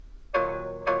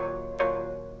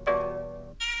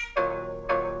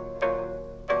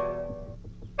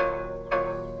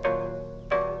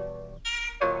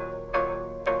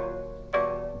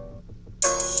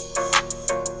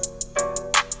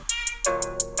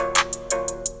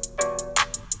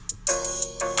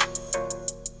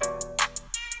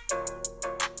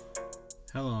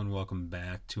Hello and welcome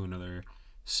back to another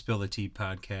Spill the Tea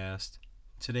podcast.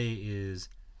 Today is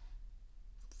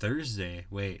Thursday.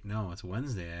 Wait, no, it's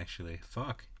Wednesday actually.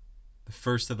 Fuck. The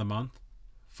first of the month.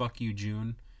 Fuck you,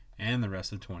 June, and the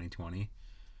rest of 2020.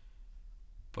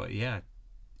 But yeah,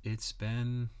 it's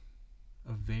been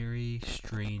a very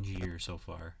strange year so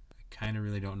far. I kind of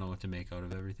really don't know what to make out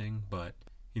of everything, but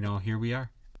here we are.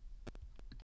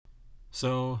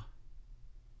 So,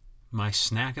 my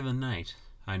snack of the night.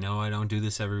 I know I don't do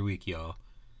this every week, y'all.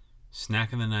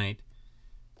 Snack of the night,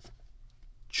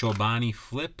 Chobani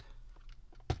Flip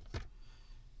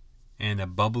and a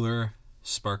Bubbler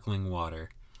sparkling water.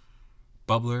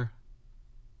 Bubbler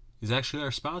is actually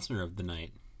our sponsor of the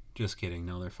night. Just kidding.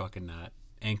 No, they're fucking not.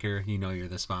 Anchor, you know you're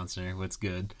the sponsor. What's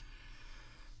good?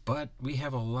 But we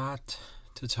have a lot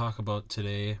to talk about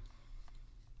today.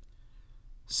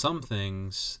 Some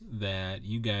things that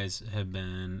you guys have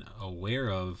been aware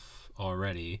of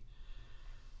already.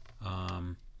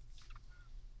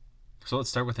 So let's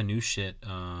start with the new shit.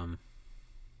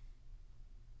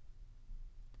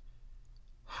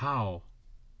 How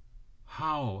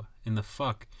in the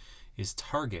fuck is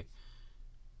Target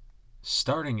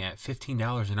starting at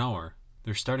 $15 an hour?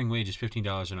 Their starting wage is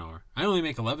 $15 an hour. I only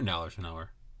make $11 an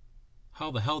hour. How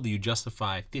the hell do you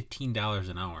justify $15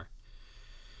 an hour?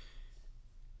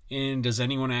 And does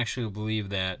anyone actually believe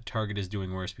that Target is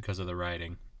doing worse because of the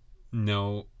rioting?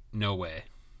 No way.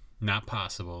 Not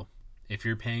possible. If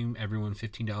you're paying everyone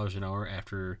 $15 an hour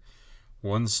after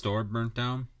one store burnt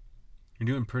down, you're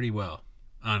doing pretty well,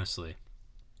 honestly.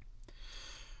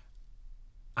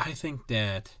 I think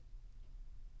that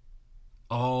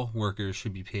all workers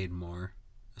should be paid more,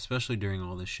 especially during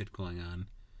all this shit going on.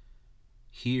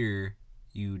 Here,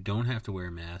 you don't have to wear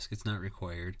a mask. It's not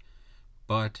required.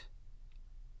 But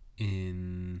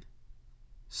in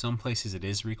some places it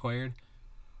is required.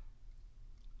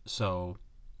 So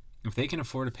if they can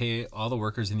afford to pay all the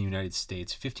workers in the United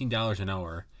States $15 an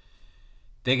hour,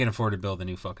 they can afford to build a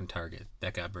new fucking Target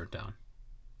that got burnt down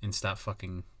and stop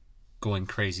fucking going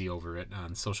crazy over it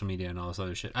on social media and all this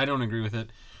other shit. I don't agree with it,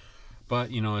 but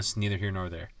it's neither here nor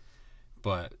there.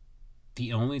 But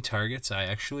the only Targets I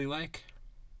actually like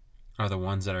are the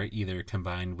ones that are either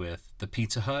combined with the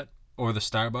Pizza Hut or the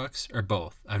Starbucks or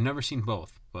both. I've never seen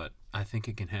both, but I think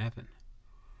it can happen.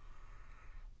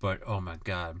 But oh my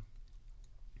god,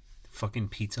 fucking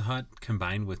Pizza Hut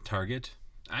combined with Target,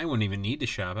 I wouldn't even need to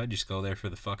shop. I'd just go there for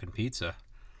the fucking pizza.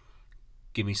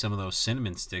 Give me some of those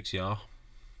cinnamon sticks, y'all.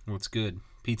 What's good?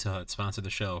 Pizza Hut, sponsor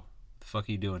the show. The fuck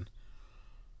are you doing?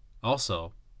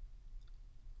 Also,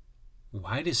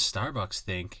 why does Starbucks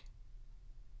think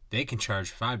they can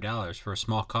charge $5 for a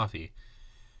small coffee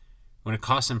when it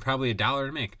costs them probably $1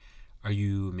 to make? Are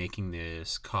you making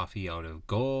this coffee out of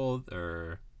gold,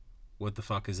 or what the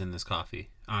fuck is in this coffee?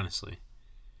 Honestly.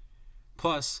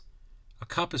 Plus, a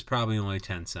cup is probably only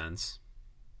 10 cents.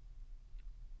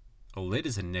 A lid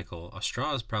is a nickel. A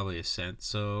straw is probably a cent.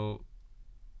 So,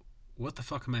 what the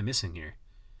fuck am I missing here?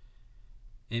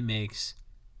 It makes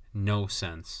no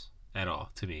sense at all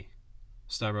to me.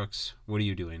 Starbucks, what are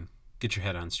you doing? Get your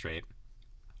head on straight.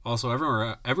 Also,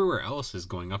 everywhere else is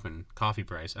going up in coffee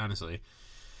price, honestly.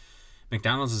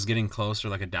 McDonald's is getting closer,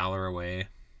 like $1 away.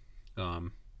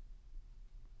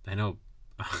 I know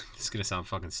it's going to sound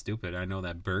fucking stupid. I know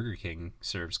that Burger King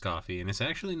serves coffee, and it's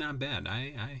actually not bad.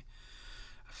 I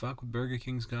fuck with Burger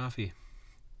King's coffee.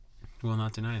 Will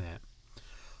not deny that.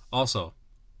 Also,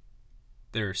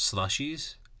 their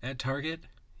slushies at Target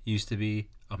used to be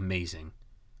amazing.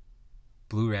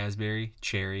 Blue raspberry,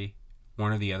 cherry,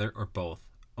 one or the other, or both.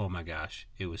 Oh my gosh,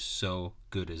 it was so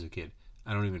good as a kid.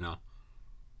 I don't even know.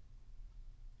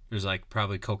 There's like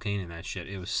probably cocaine in that shit.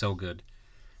 It was so good.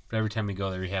 But every time we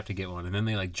go there, we have to get one. And then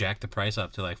they like jack the price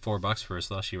up to like $4 for a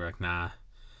slushie. We're like, nah,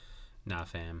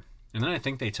 fam. And then I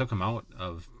think they took them out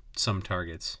of some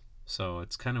Targets. So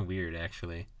it's kind of weird,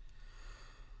 actually.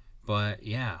 But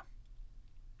yeah.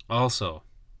 Also,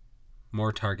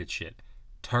 more Target shit.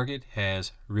 Target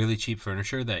has really cheap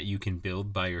furniture that you can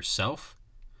build by yourself.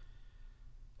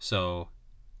 So,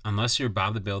 unless you're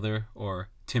Bob the Builder or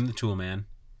Tim the Toolman,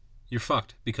 you're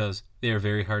fucked, because they are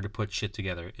very hard to put shit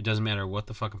together. It doesn't matter what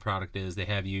the fucking product is. They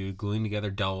have you gluing together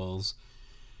dowels,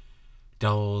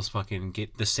 fucking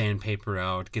get the sandpaper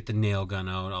out, get the nail gun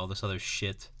out, all this other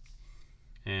shit.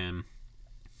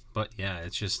 But yeah,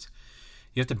 it's just,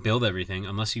 you have to build everything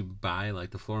unless you buy like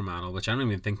the floor model, which I don't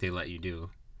even think they let you do.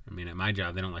 I mean, at my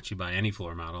job, they don't let you buy any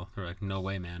floor model. They're like, no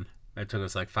way, man. That took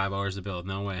us like 5 hours to build.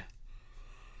 No way.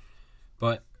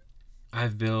 But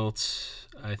I've built,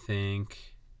 I think,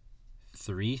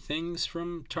 3 things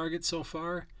from Target so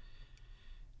far.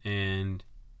 And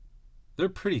they're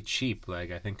pretty cheap.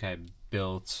 Like, I think I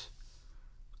built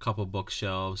a couple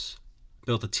bookshelves,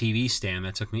 built a TV stand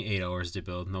that took me 8 hours to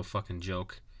build. No fucking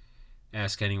joke.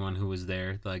 Ask anyone who was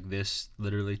there. Like, this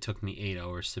literally took me 8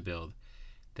 hours to build.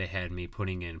 They had me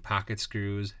putting in pocket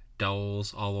screws,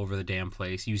 dowels all over the damn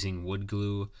place, using wood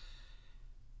glue,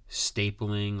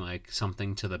 stapling like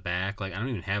something to the back. Like, I don't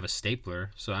even have a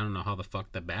stapler, so I don't know how the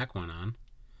fuck the back went on.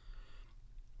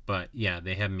 But yeah,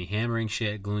 they have me hammering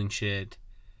shit, gluing shit.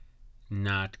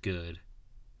 Not good.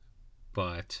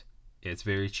 But it's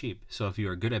very cheap. So if you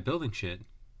are good at building shit,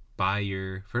 buy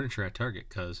your furniture at Target,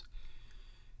 because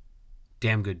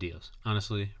damn good deals.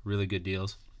 Honestly, really good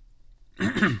deals.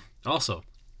 Also,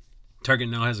 Target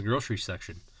now has a grocery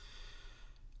section,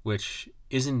 which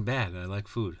isn't bad. I like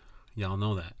food. Y'all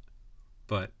know that.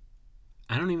 But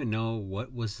I don't even know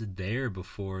what was there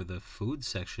before the food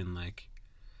section. Like,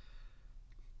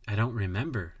 I don't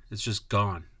remember. It's just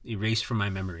gone. Erased from my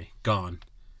memory. Gone.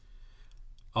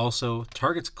 Also,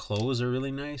 Target's clothes are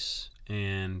really nice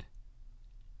and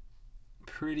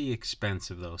pretty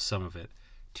expensive, though, some of it.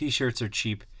 T-shirts are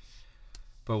cheap,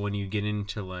 but when you get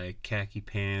into like khaki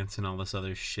pants and all this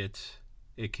other shit,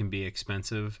 it can be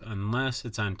expensive unless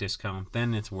it's on discount.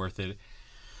 Then it's worth it.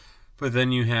 But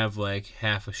then you have like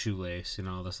half a shoelace and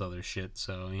all this other shit.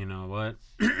 So, you know what?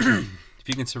 If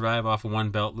you can survive off of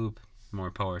one belt loop, more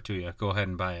power to you. Go ahead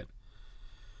and buy it.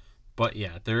 But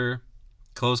yeah, their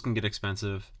clothes can get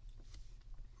expensive.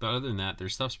 But other than that, their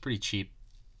stuff's pretty cheap.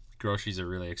 Groceries are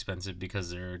really expensive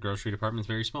because their grocery department's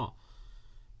very small.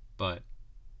 But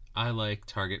I like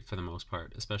Target for the most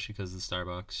part, especially because of the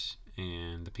Starbucks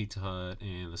and the Pizza Hut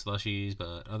and the slushies.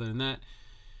 But other than that,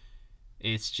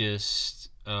 it's just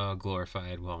a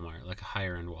glorified Walmart, like a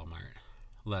higher end Walmart,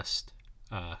 less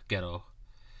ghetto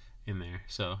in there.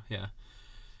 So yeah.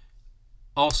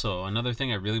 Also, another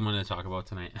thing I really wanted to talk about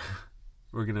tonight,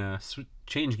 we're gonna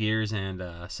change gears and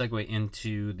segue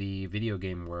into the video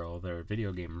game world or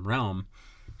video game realm.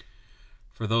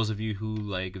 For those of you who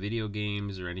like video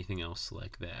games or anything else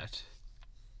like that.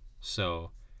 So,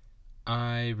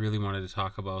 I really wanted to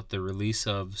talk about the release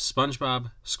of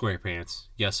SpongeBob SquarePants.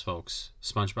 Yes, folks,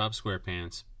 SpongeBob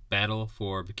SquarePants Battle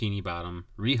for Bikini Bottom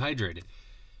Rehydrated.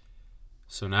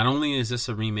 So not only is this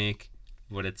a remake,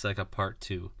 but it's like a part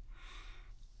 2.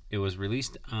 It was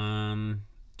released on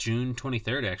June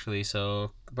 23rd, actually,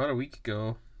 so about a week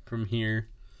ago from here.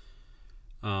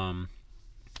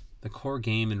 The core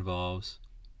game involves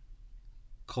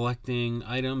collecting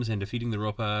items and defeating the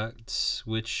robots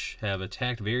which have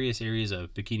attacked various areas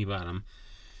of Bikini Bottom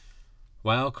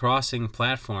while crossing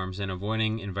platforms and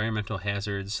avoiding environmental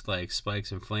hazards like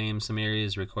spikes and flames. Some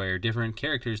areas require different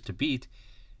characters to beat,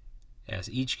 as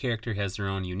each character has their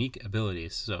own unique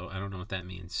abilities. So I don't know what that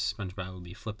means. SpongeBob will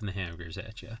be flipping the hamburgers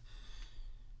at you.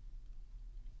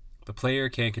 The player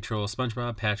can control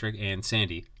SpongeBob, Patrick, and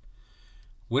Sandy.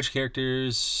 Which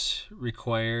characters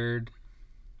required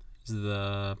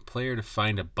the player to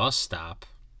find a bus stop?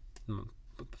 What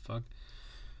the fuck?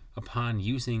 Upon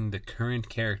using the current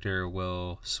character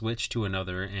will switch to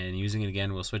another, and using it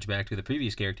again will switch back to the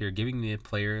previous character, giving the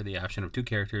player the option of 2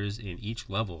 characters in each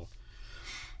level.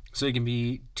 So it can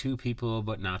be 2 people,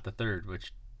 but not the third,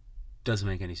 which doesn't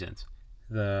make any sense.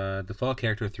 The default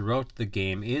character throughout the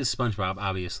game is SpongeBob,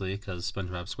 obviously, because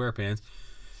SpongeBob SquarePants.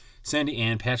 Sandy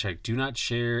and Patrick do not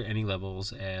share any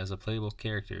levels as a playable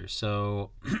character. So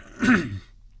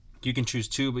you can choose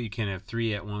 2, but you can't have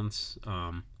 3 at once.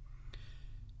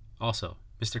 Also,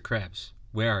 Mr. Krabs,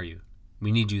 where are you?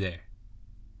 We need you there.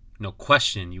 No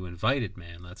question, you invited,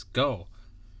 man. Let's go.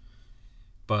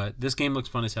 But this game looks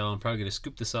fun as hell. I'm probably going to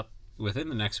scoop this up within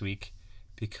the next week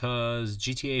because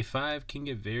GTA 5 can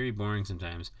get very boring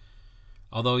sometimes.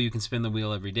 Although you can spin the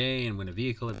wheel every day and win a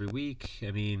vehicle every week, I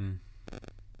mean,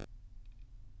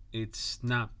 it's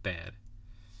not bad.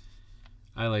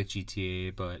 I like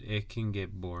GTA, but it can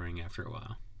get boring after a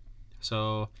while.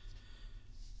 So,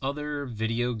 other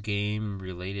video game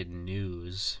related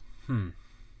news.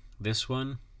 This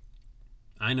one,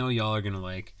 I know y'all are going to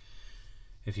like.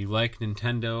 If you like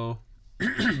Nintendo,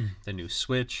 the new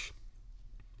Switch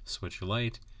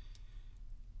Lite,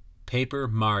 Paper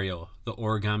Mario, the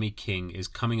Origami King, is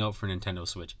coming out for Nintendo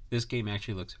Switch. This game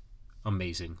actually looks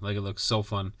amazing. Like, it looks so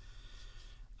fun.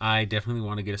 I definitely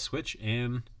want to get a Switch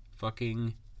and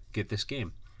fucking get this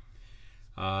game.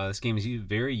 This game is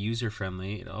very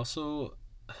user-friendly. It also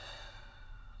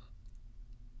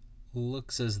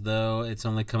looks as though it's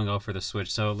only coming out for the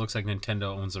Switch, so it looks like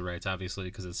Nintendo owns the rights, obviously,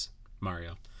 because it's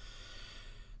Mario.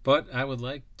 But I would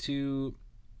like to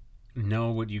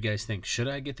know what you guys think. Should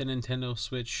I get the Nintendo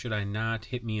Switch? Should I not?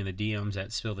 Hit me in the DMs at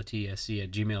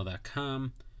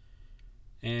spillthetsc@gmail.com.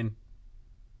 And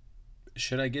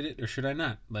should I get it or should I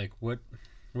not? Like, what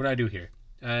do I do here?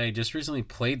 I just recently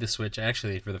played the Switch,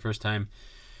 actually, for the first time,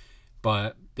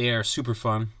 but they are super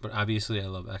fun. But obviously, I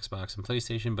love Xbox and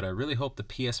PlayStation, but I really hope the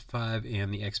PS5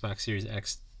 and the Xbox Series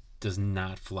X does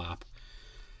not flop.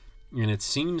 And it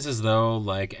seems as though,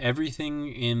 like,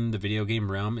 everything in the video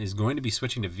game realm is going to be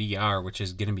switching to VR, which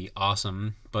is going to be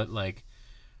awesome. But, like,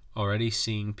 already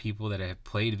seeing people that have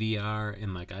played VR,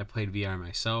 and, like, I played VR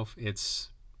myself, it's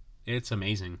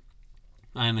amazing.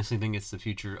 I honestly think it's the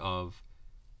future of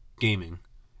gaming.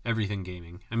 Everything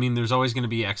gaming. I mean, there's always going to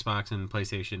be Xbox and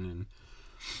PlayStation and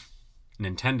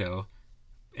Nintendo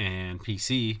and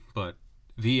PC, but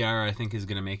VR, I think, is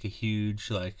going to make a huge,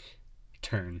 like,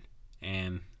 turn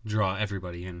and draw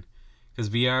everybody in. Because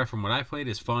VR, from what I played,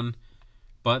 is fun,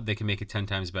 but they can make it 10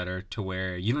 times better to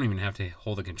where you don't even have to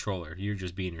hold a controller. You're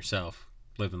just being yourself,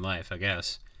 living life, I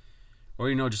guess. Or,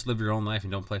 you know, just live your own life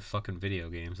and don't play fucking video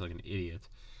games like an idiot.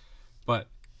 But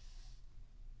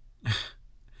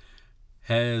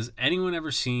has anyone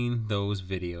ever seen those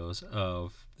videos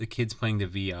of the kids playing the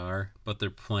VR, but they're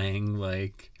playing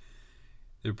like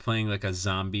a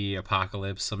zombie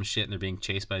apocalypse, some shit, and they're being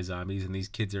chased by zombies, and these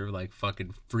kids are like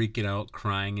fucking freaking out,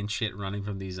 crying and shit, running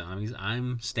from these zombies?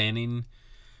 I'm standing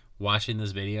watching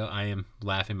this video. I am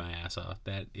laughing my ass off.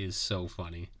 That is so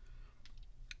funny.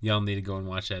 Y'all need to go and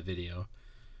watch that video.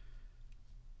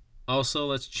 Also,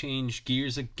 let's change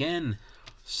gears again.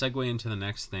 Segue into the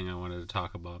next thing I wanted to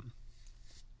talk about.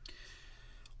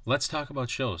 Let's talk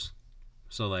about shows.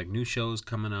 So, like, new shows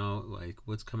coming out, like,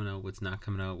 what's coming out, what's not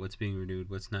coming out, what's being renewed,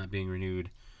 what's not being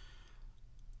renewed.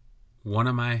 One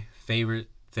of my favorite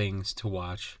things to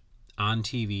watch on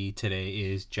TV today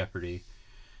is Jeopardy.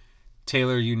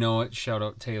 Taylor, you know it. Shout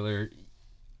out, Taylor.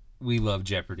 We love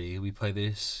Jeopardy. We play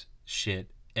this shit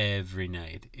every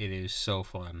night. It is so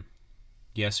fun.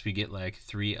 Yes, we get like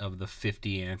 3 of the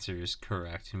 50 answers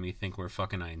correct, and we think we're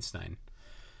fucking Einstein.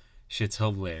 Shit's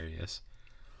hilarious.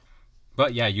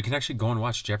 But yeah, you can actually go and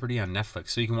watch Jeopardy on Netflix.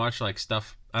 So you can watch like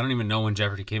stuff. I don't even know when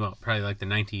Jeopardy came out. Probably like the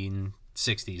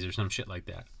 1960s or some shit like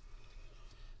that.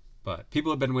 But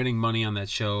people have been winning money on that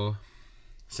show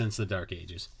since the Dark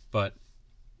Ages. But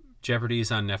Jeopardy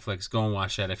is on Netflix. Go and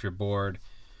watch that if you're bored.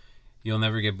 You'll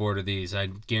never get bored of these. I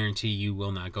guarantee you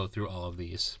will not go through all of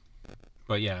these.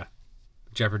 But yeah,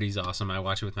 Jeopardy's awesome. I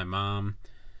watch it with my mom,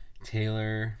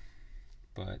 Taylor,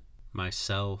 but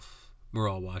myself. We're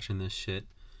all watching this shit.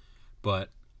 But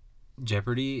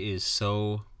Jeopardy is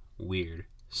so weird,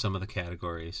 some of the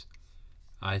categories.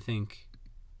 I think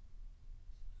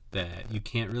that you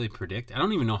can't really predict. I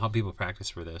don't even know how people practice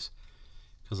for this.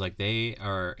 Because, like, they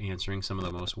are answering some of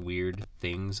the most weird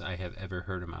things I have ever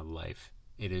heard in my life.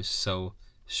 It is so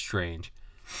strange.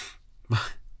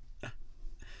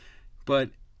 But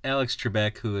Alex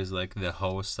Trebek, who is, like, the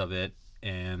host of it,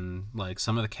 and, like,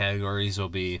 some of the categories will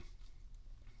be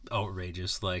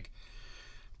outrageous. Like,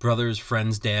 brothers,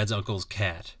 friends, dads, uncles,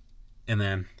 cat. And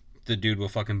then the dude will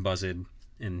fucking buzz it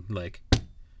and, like,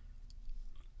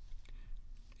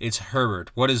 it's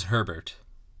Herbert. What is Herbert?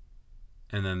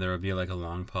 And then there will be like a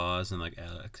long pause, and like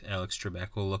Alex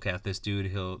Trebek will look at this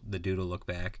dude. The dude will look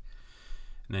back,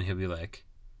 and then he'll be like,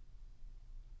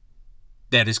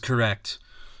 "That is correct."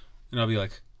 And I'll be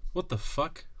like, "What the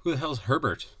fuck? Who the hell's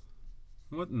Herbert?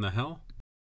 What in the hell?"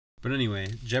 But anyway,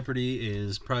 Jeopardy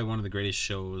is probably one of the greatest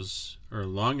shows, or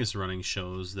longest running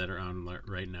shows that are on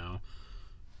right now.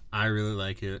 I really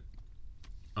like it.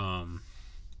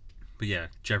 But yeah,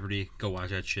 Jeopardy, go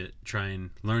watch that shit. Try and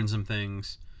learn some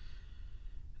things.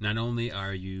 Not only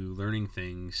are you learning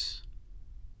things,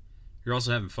 you're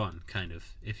also having fun, kind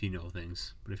of, if you know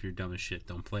things. But if you're dumb as shit,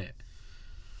 don't play it.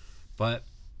 But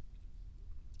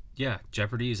yeah,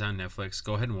 Jeopardy is on Netflix.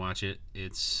 Go ahead and watch it.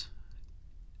 It's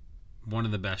one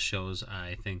of the best shows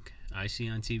I think I see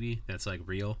on TV that's like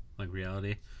real, like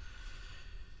reality.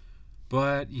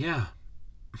 But yeah.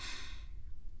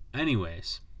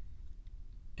 Anyways.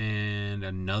 And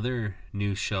another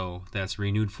new show that's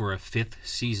renewed for a 5th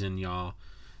season, y'all.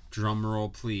 Drum roll,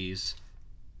 please.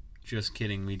 Just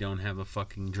kidding, we don't have a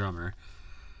fucking drummer.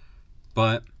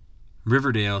 But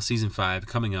Riverdale Season 5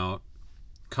 coming out.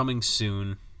 Coming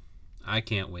soon. I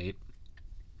can't wait.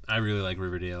 I really like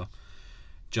Riverdale.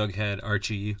 Jughead,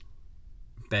 Archie,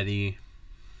 Betty.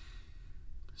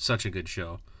 Such a good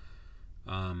show.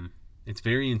 It's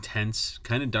very intense,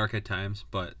 kind of dark at times,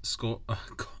 but Cole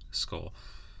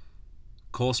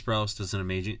Sprouse does an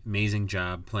amazing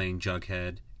job playing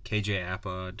Jughead. KJ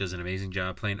Apa does an amazing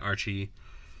job playing Archie.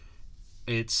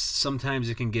 Sometimes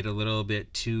it can get a little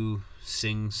bit too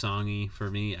sing-songy for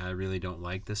me. I really don't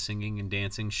like the singing and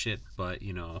dancing shit, but,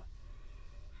 you know,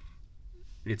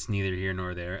 it's neither here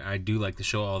nor there. I do like the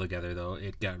show altogether, though.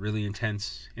 It got really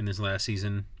intense in this last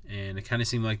season, and it kind of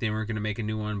seemed like they weren't going to make a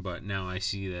new one, but now I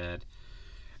see that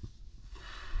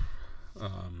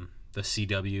the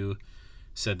CW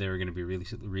said they were going to be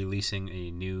releasing a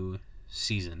new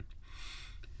season.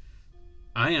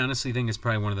 I honestly think it's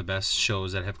probably one of the best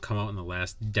shows that have come out in the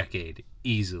last decade,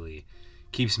 easily.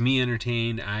 Keeps me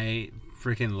entertained. I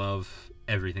freaking love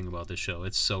everything about this show.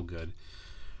 It's so good.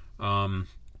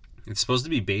 It's supposed to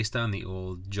be based on the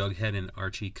old Jughead and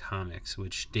Archie comics,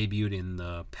 which debuted in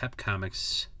the Pep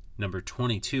Comics number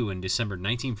 22 in December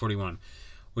 1941,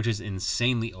 which is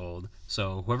insanely old.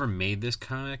 So whoever made this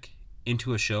comic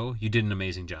into a show, you did an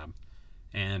amazing job.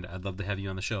 And I'd love to have you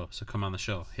on the show. So come on the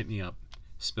show. Hit me up.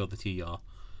 Spill the tea, y'all.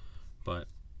 But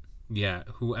yeah,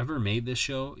 whoever made this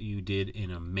show, you did an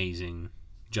amazing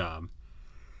job.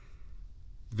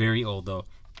 Very old, though.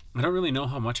 I don't really know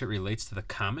how much it relates to the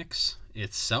comics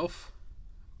itself,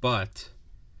 but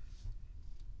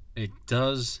it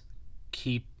does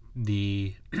keep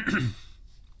the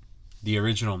the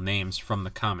original names from the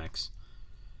comics.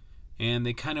 And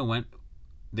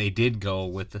they did go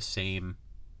with the same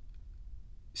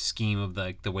scheme of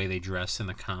the way they dress in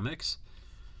the comics.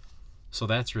 So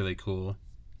that's really cool.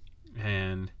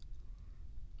 And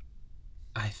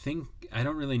I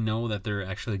don't really know that they're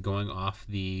actually going off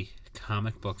the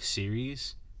comic book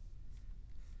series,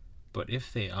 but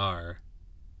if they are,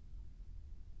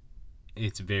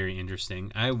 it's very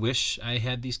interesting. I wish I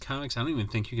had these comics. I don't even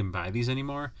think you can buy these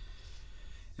anymore.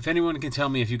 If anyone can tell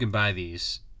me if you can buy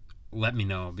these, let me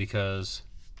know, because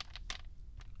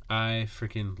I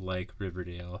freaking like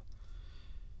Riverdale.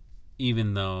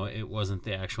 Even though it wasn't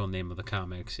the actual name of the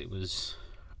comics, it was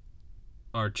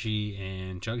Archie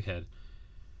and Jughead.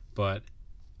 But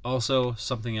also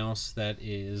something else that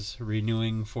is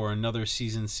renewing for another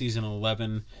season, season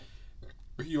 11,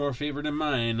 your favorite and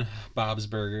mine, Bob's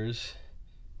Burgers.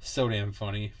 So damn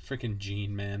funny. Freaking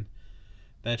Gene, man.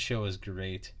 That show is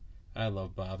great. I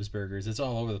love Bob's Burgers. It's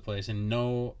all over the place, and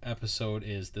no episode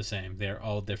is the same. They're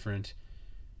all different.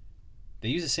 They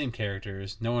use the same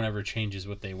characters. No one ever changes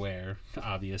what they wear,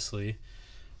 obviously.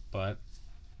 But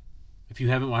if you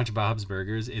haven't watched Bob's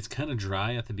Burgers, it's kind of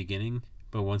dry at the beginning,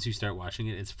 but once you start watching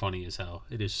it, it's funny as hell.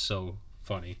 It is so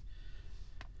funny.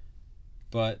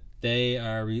 But they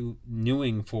are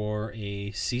renewing for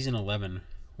a season 11,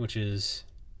 which is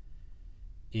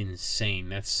insane.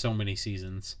 That's so many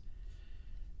seasons.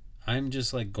 I'm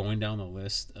just like going down the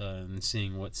list and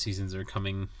seeing what seasons are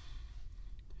coming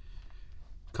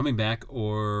back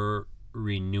or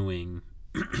renewing.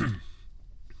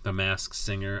 The Masked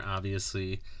Singer,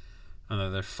 obviously,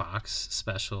 another Fox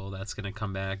special that's going to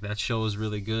come back. That show is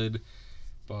really good,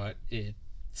 but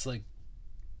it's like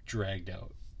dragged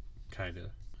out, kind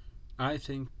of. I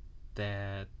think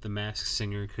that The Masked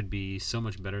Singer could be so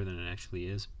much better than it actually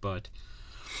is, but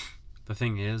the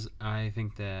thing is, I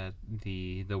think that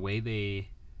the way they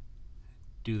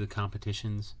do the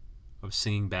competitions of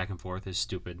singing back and forth is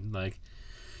stupid. Like,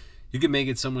 you could make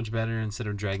it so much better instead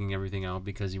of dragging everything out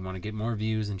because you want to get more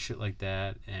views and shit like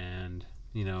that. And,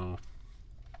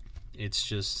 it's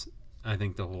just, I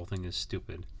think the whole thing is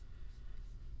stupid.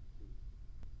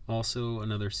 Also,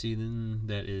 another season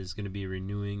that is going to be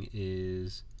renewing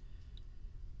is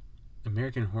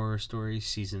American Horror Story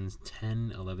seasons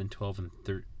 10, 11, 12, and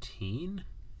 13.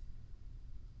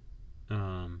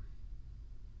 I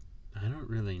don't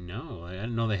really know. I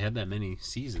didn't know they had that many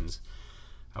seasons.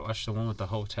 I watched the one with the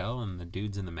hotel and the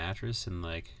dudes in the mattress, and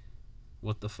like,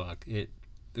 what the fuck? It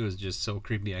was just so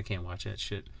creepy. I can't watch that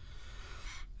shit.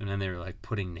 And then they were like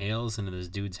putting nails into this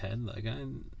dude's head. Like,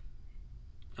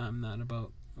 I'm not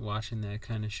about watching that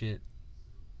kind of shit.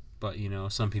 But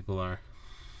some people are.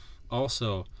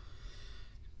 Also,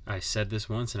 I said this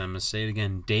once and I'm gonna say it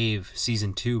again. Dave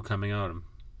season 2 coming out. I'm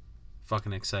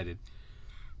fucking excited.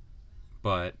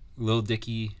 But Lil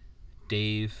Dicky,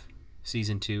 Dave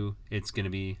season 2, it's gonna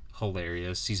be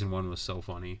hilarious. Season 1 was so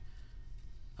funny.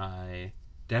 I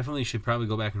definitely should probably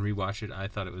go back and rewatch it. I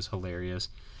thought it was hilarious.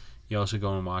 Y'all should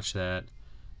go and watch that.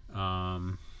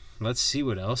 Let's see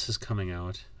what else is coming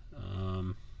out.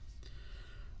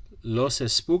 Los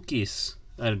Spookies.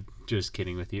 I'm just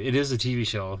kidding with you. It is a TV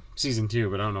show, season 2,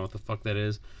 but I don't know what the fuck that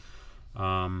is.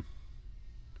 Hulu.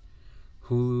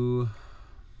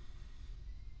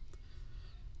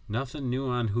 Nothing new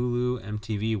on Hulu,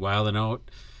 MTV, Wild 'N Out,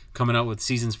 coming out with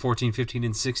seasons 14, 15,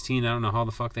 and 16. I don't know how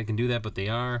the fuck they can do that, but they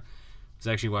are. I was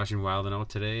actually watching Wild 'N Out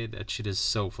today. That shit is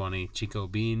so funny. Chico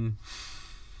Bean.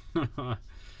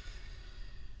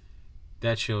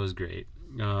 That show is great.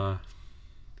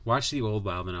 Watch the old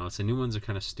Wild 'N Outs. The new ones are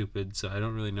kind of stupid, so I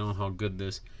don't really know how good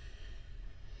this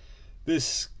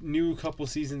this new couple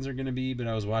seasons are going to be, but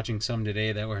I was watching some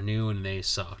today that were new and they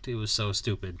sucked. It was so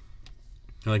stupid.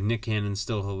 Like, Nick Cannon's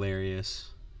still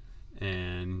hilarious,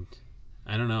 and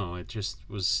I don't know, it just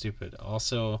was stupid.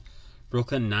 Also,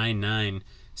 Brooklyn Nine-Nine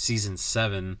season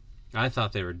 7, I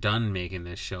thought they were done making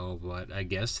this show, but I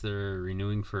guess they're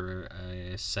renewing for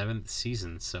a 7th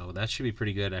season, so that should be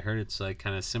pretty good. I heard it's like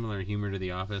kind of similar humor to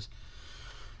The Office,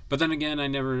 but then again,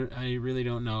 I really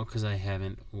don't know because I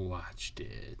haven't watched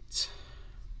it.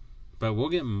 But we'll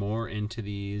get more into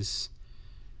these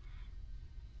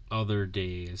other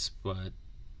days, but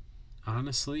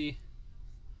honestly,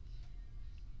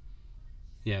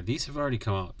 yeah, these have already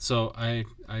come out. So I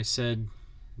said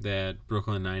that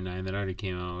Brooklyn Nine-Nine, that already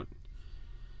came out.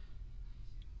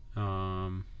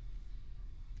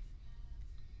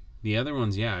 The other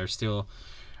ones, yeah, are still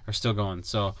going.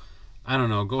 So I don't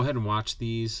know. Go ahead and watch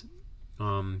these.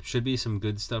 Should be some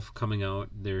good stuff coming out.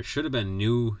 There should have been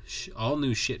all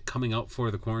new shit coming out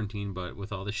for the quarantine, but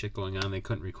with all the shit going on, they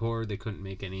couldn't record. They couldn't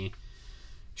make any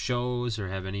shows or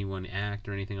have anyone act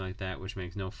or anything like that, which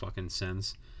makes no fucking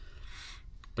sense.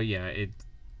 But yeah, it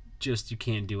just, you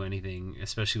can't do anything,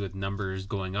 especially with numbers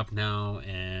going up now,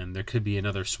 and there could be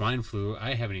another swine flu.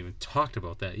 I haven't even talked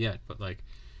about that yet, but like,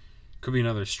 could be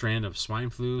another strand of swine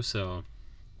flu. So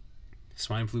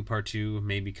swine flu part 2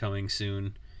 may be coming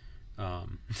soon.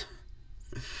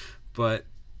 But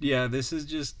yeah, this is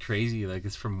just crazy. Like,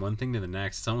 it's from one thing to the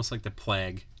next. It's almost like the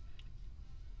plague,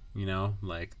 you know,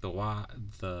 like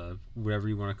the whatever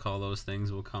you want to call those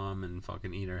things will come and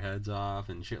fucking eat our heads off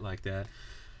and shit like that.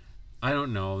 I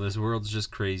don't know. This world's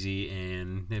just crazy,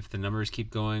 and if the numbers keep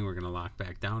going, we're gonna lock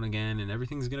back down again, and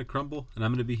everything's gonna crumble, and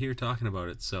I'm gonna be here talking about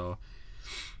it. So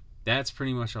that's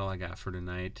pretty much all I got for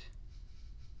tonight.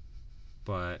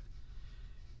 But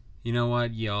you know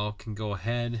what? Y'all can go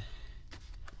ahead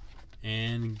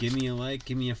and give me a like,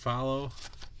 give me a follow.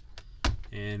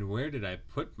 And where did I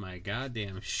put my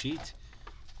goddamn sheet?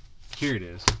 Here it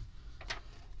is.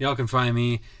 Y'all can find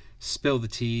me, Spill the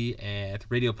Tea, at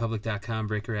radiopublic.com,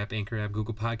 Breaker app, Anchor app,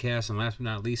 Google Podcasts, and last but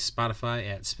not least, Spotify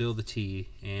at Spill the Tea.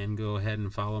 And go ahead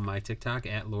and follow my TikTok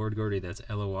at Lord Gordy. That's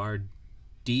LORDGORDY.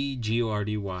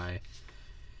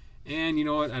 And you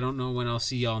know what? I don't know when I'll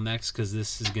see y'all next, because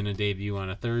this is going to debut on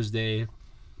a Thursday.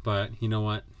 But you know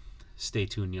what? Stay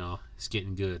tuned, y'all. It's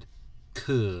getting good.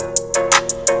 Cool.